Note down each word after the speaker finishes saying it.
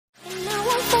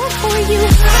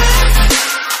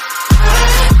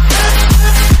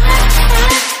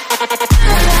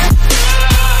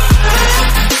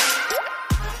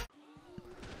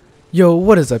Yo,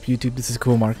 what is up YouTube? This is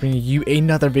Cool Mark bringing you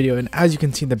another video, and as you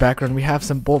can see in the background we have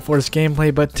some Bolt Force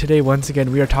gameplay, but today once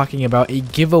again we are talking about a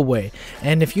giveaway.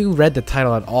 And if you read the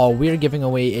title at all, we are giving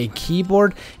away a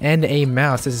keyboard and a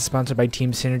mouse. This is sponsored by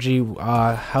Team Synergy,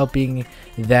 helping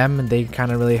them. They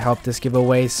kind of really helped this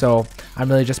giveaway, so I'm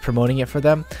really just promoting it for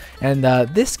them. And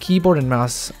this keyboard and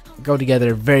mouse go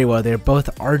together very well. They're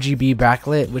both RGB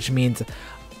backlit, which means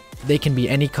they can be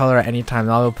any color at any time.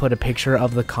 I'll put a picture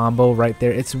of the combo right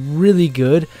there. It's really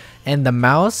good. And the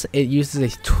mouse, it uses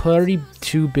a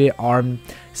 32-bit ARM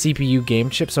CPU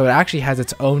game chip, so it actually has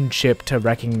its own chip to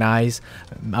recognize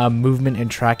movement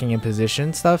and tracking and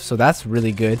position stuff, so that's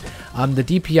really good. The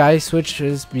DPI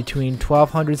switches between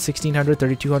 1200, 1600,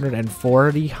 3200, and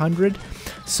 4000.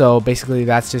 So basically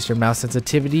that's just your mouse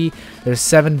sensitivity. There's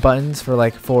 7 buttons for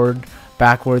like forward,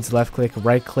 backwards, left click,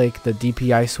 right click, the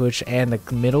DPI switch, and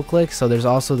the middle click. So there's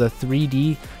also the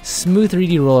smooth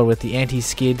 3D roller with the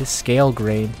anti-skid scale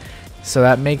grain, so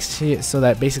that makes it so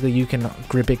that basically you can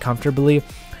grip it comfortably.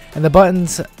 And the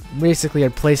buttons basically are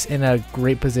placed in a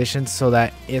great position so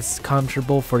that it's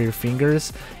comfortable for your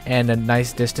fingers and a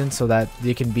nice distance so that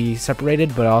they can be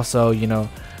separated but also, you know,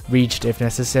 reached if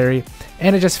necessary,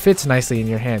 and it just fits nicely in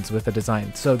your hands with the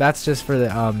design. So that's just for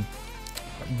the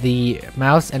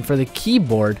mouse. And for the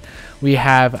keyboard, we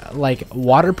have like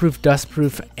waterproof,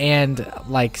 dustproof, and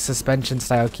like suspension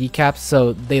style keycaps,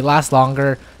 so they last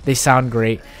longer, they sound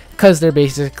great because they're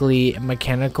basically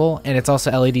mechanical, and it's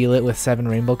also LED lit with 7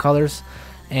 rainbow colors.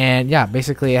 And yeah,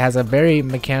 basically it has a very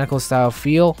mechanical style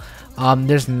feel.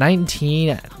 There's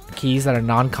 19 keys that are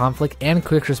non-conflict and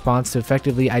quick response to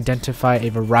effectively identify a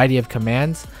variety of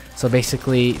commands. So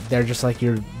basically they're just like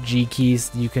your G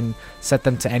keys, you can set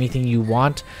them to anything you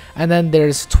want. And then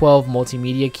there's 12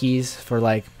 multimedia keys for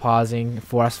like pausing,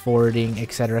 fast forwarding,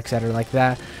 etc, like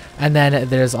that. And then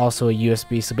there's also a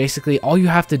USB. So basically all you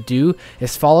have to do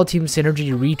is follow Team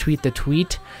Synergy, retweet the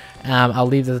tweet. I'll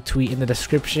leave the tweet in the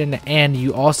description, and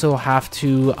you also have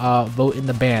to vote in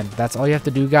the band. That's all you have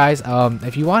to do, guys.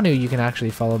 If you want to, you can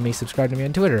actually follow me, subscribe to me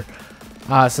on Twitter,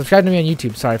 subscribe to me on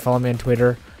YouTube, sorry, follow me on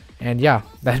Twitter, and yeah,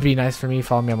 that'd be nice for me.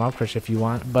 Follow me on Mobcrush if you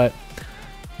want. But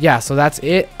yeah, so that's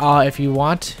it. If you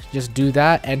want, just do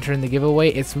that, enter in the giveaway.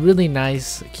 It's really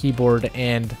nice keyboard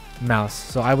and mouse,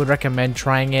 so I would recommend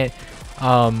trying it.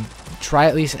 Try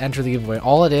at least enter the giveaway.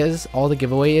 All the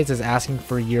giveaway is asking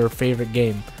for your favorite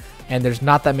game. And there's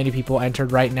not that many people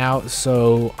entered right now,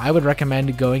 so I would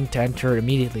recommend going to enter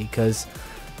immediately because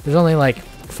there's only like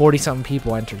 40 something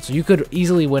people entered. So you could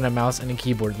easily win a mouse and a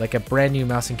keyboard, like a brand new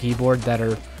mouse and keyboard that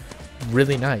are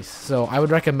really nice. So I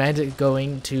would recommend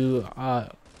going to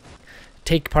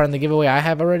take part in the giveaway I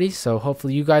have already, so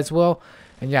hopefully you guys will.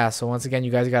 And yeah, so once again, you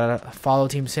guys gotta follow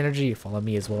Team Synergy, follow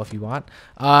me as well if you want.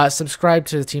 Subscribe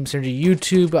to the Team Synergy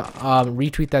YouTube,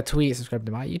 retweet that tweet, subscribe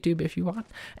to my YouTube if you want,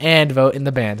 and vote in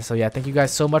the band. So yeah, thank you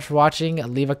guys so much for watching.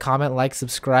 Leave a comment, like,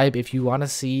 subscribe if you want to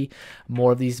see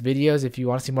more of these videos. If you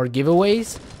want to see more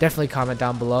giveaways, definitely comment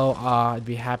down below. I'd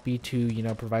be happy to, you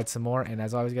know, provide some more. And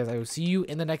as always, guys, I will see you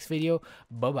in the next video.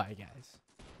 Bye bye, guys.